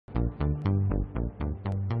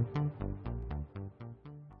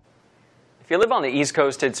If you live on the East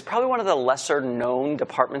Coast, it's probably one of the lesser known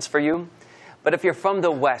departments for you. But if you're from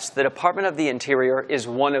the West, the Department of the Interior is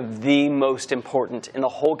one of the most important in the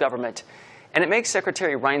whole government. And it makes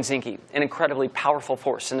Secretary Ryan Zinke an incredibly powerful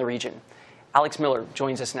force in the region. Alex Miller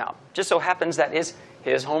joins us now. Just so happens that is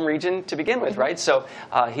his home region to begin with, right? So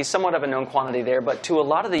he's somewhat of a known quantity there. But to a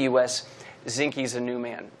lot of the U.S., Zinke's a new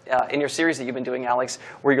man. In your series that you've been doing, Alex,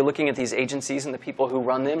 where you're looking at these agencies and the people who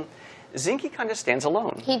run them, Zinke kind of stands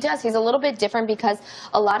alone. He does. He's a little bit different because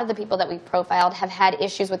a lot of the people that we've profiled have had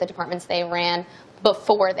issues with the departments they ran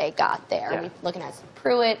before they got there. Yeah. We're looking at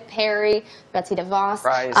Pruitt, Perry, Betsy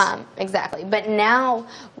DeVos. Exactly. But now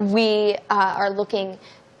we are looking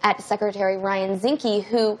at Secretary Ryan Zinke,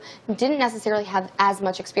 who didn't necessarily have as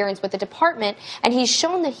much experience with the department, and he's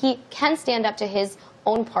shown that he can stand up to his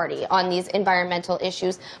own party on these environmental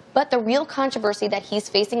issues. But the real controversy that he's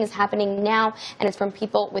facing is happening now, and it's from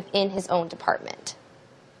people within his own department.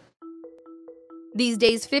 These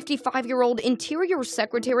days, 55-year-old Interior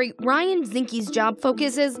Secretary Ryan Zinke's job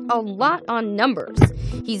focuses a lot on numbers.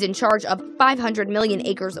 He's in charge of 500 million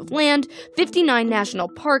acres of land, 59 national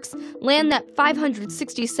parks, land that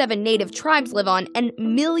 567 native tribes live on, and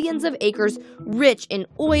millions of acres rich in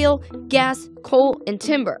oil, gas, coal, and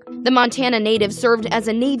timber. The Montana native served as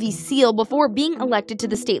a Navy SEAL before being elected to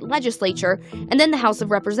the state legislature and then the House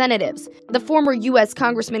of Representatives. The former U.S.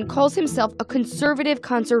 congressman calls himself a conservative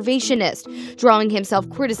conservationist, drawing himself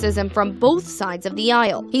criticism from both sides of the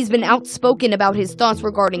aisle. He's been outspoken about his thoughts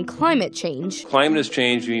regarding climate change. Climate is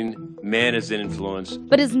changing, man is an influence.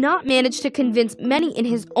 But has not managed to convince many in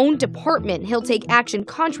his own department he'll take action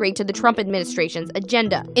contrary to the Trump administration's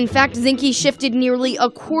agenda. In fact, Zinke shifted nearly a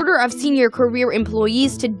quarter of senior career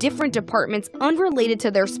employees to different departments unrelated to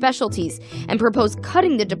their specialties and proposed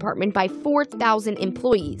cutting the department by 4,000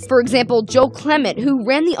 employees. For example, Joe Clement, who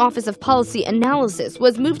ran the Office of Policy Analysis,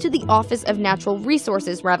 was moved to the Office of Natural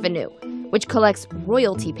Resources Revenue, which collects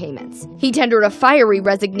royalty payments. He tendered a fiery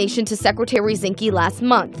resignation to Secretary Zinke last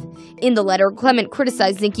month. In the letter, Clement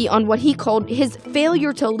criticized Zinke on what he called his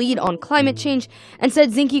failure to lead on climate change and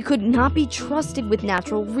said Zinke could not be trusted with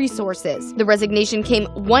natural resources. The resignation came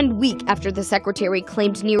 1 week after the secretary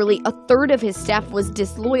claimed nearly a third of his staff was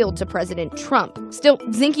disloyal to President Trump. Still,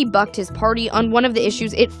 Zinke bucked his party on one of the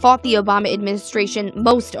issues it fought the Obama administration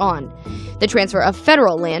most on: the transfer of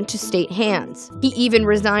federal land to state hands. He even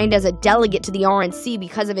resigned as a delegate to the RNC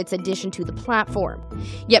because of its addition to the platform.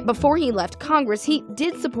 Yet before he left Congress, he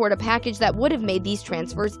did support a package that would have made these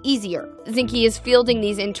transfers easier. Zinke is fielding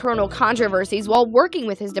these internal controversies while working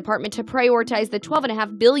with his department to prioritize the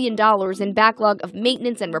 $12.5 billion in backlog of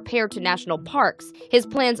maintenance and repair to national parks. His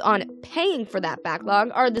plans on paying for that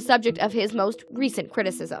backlog are the subject of his most recent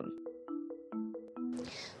criticism.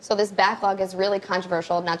 So this backlog is really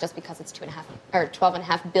controversial, not just because it's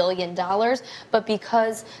 $12.5 billion, but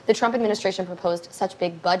because the Trump administration proposed such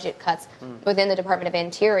big budget cuts within the Department of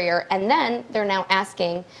Interior, and then they're now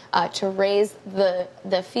asking to raise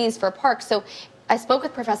the fees for parks. So I spoke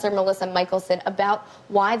with Professor Melissa Michelson about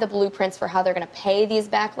why the blueprints for how they're going to pay these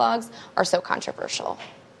backlogs are so controversial.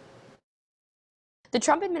 The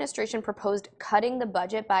Trump administration proposed cutting the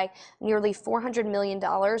budget by nearly $400 million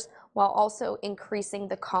while also increasing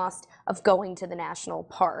the cost of going to the national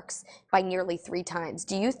parks by nearly 3 times.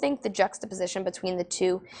 Do you think the juxtaposition between the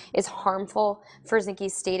two is harmful for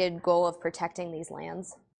Zinke's stated goal of protecting these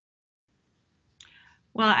lands?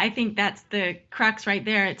 Well, I think that's the crux right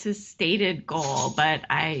there. It's his stated goal, but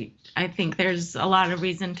I think there's a lot of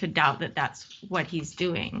reason to doubt that that's what he's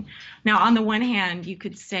doing. Now, on the one hand, you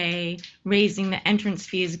could say raising the entrance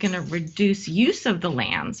fee is going to reduce use of the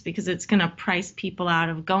lands because it's going to price people out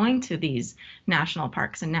of going to these national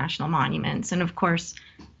parks and national monuments. And of course,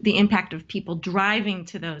 the impact of people driving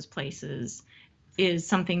to those places is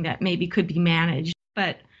something that maybe could be managed.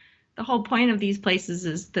 But the whole point of these places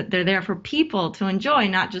is that they're there for people to enjoy,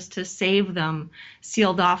 not just to save them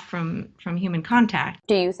sealed off from human contact.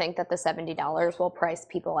 Do you think that the $70 will price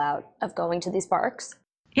people out of going to these parks?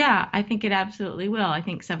 Yeah, I think it absolutely will. I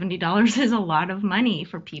think $70 is a lot of money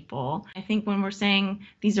for people. I think when we're saying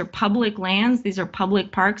these are public lands, these are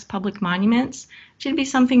public parks, public monuments, it should be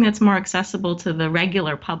something that's more accessible to the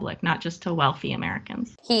regular public, not just to wealthy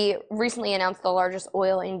Americans. He recently announced the largest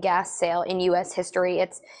oil and gas sale in U.S. history.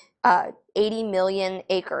 It's 80 million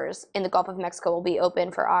acres in the Gulf of Mexico will be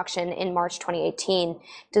open for auction in March 2018.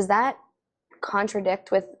 Does that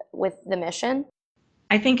contradict with the mission?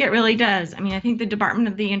 I think it really does. I mean, I think the Department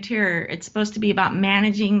of the Interior, it's supposed to be about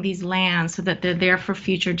managing these lands so that they're there for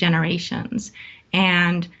future generations.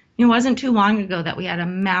 And it wasn't too long ago that we had a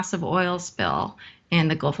massive oil spill in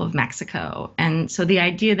the Gulf of Mexico. And so the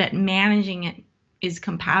idea that managing it is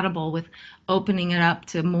compatible with opening it up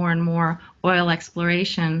to more and more oil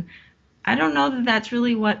exploration. I don't know that that's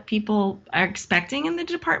really what people are expecting in the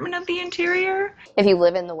Department of the Interior. If you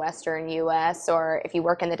live in the Western U.S. or if you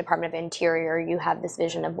work in the Department of Interior, you have this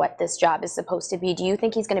vision of what this job is supposed to be. Do you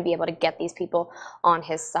think he's going to be able to get these people on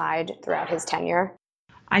his side throughout his tenure?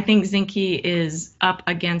 I think Zinke is up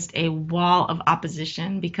against a wall of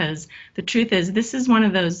opposition because the truth is this is one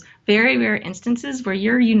of those very rare instances where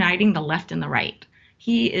you're uniting the left and the right.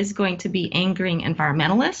 He is going to be angering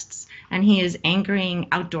environmentalists, and he is angering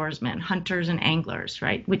outdoorsmen, hunters and anglers,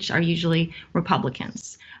 right, which are usually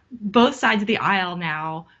Republicans. Both sides of the aisle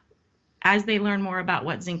now, as they learn more about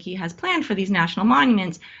what Zinke has planned for these national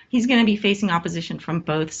monuments, he's going to be facing opposition from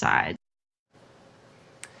both sides.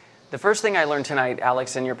 The first thing I learned tonight,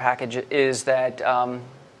 Alex, in your package is that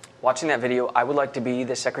watching that video, I would like to be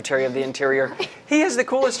the Secretary of the Interior. He has the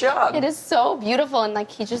coolest job. It is so beautiful, and like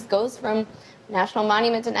he just goes from national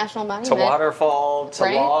monument to national monument. To waterfall, to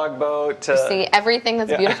right? log boat. To see everything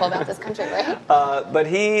that's beautiful about this country, right? But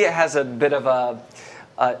he has a bit of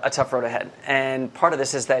a tough road ahead. And part of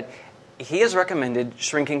this is that he has recommended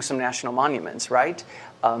shrinking some national monuments, right?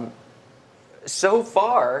 So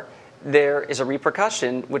far, there is a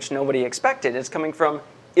repercussion which nobody expected. It's coming from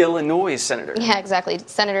Illinois Senator. Yeah, exactly.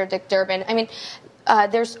 Senator Dick Durbin. I mean,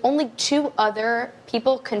 there's only 2 other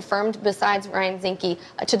people confirmed besides Ryan Zinke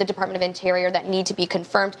to the Department of Interior that need to be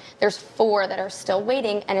confirmed. There's 4 that are still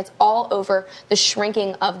waiting, and it's all over the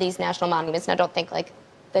shrinking of these national monuments. Now, don't think like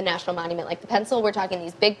the national monument like the pencil. We're talking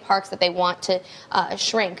these big parks that they want to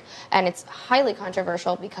shrink, and it's highly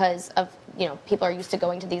controversial because of, you know, people are used to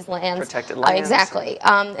going to these lands. Protected lands. Exactly.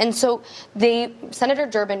 And so Senator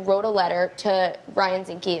Durbin wrote a letter to Ryan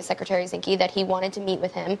Zinke, Secretary Zinke, that he wanted to meet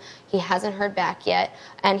with him. He hasn't heard back yet,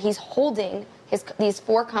 and he's holding these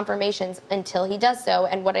 4 confirmations until he does so.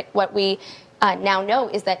 And what we now know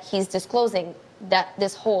is that he's disclosing that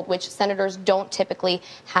this hold, which senators don't typically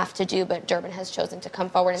have to do, but Durbin has chosen to come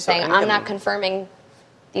forward and saying, I'm not confirming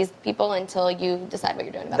these people until you decide what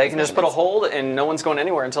you're doing about They can just put a hold and no one's going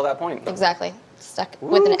anywhere until that point. Exactly. Stuck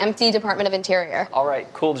with an empty Department of Interior. All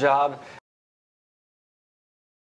right, cool job.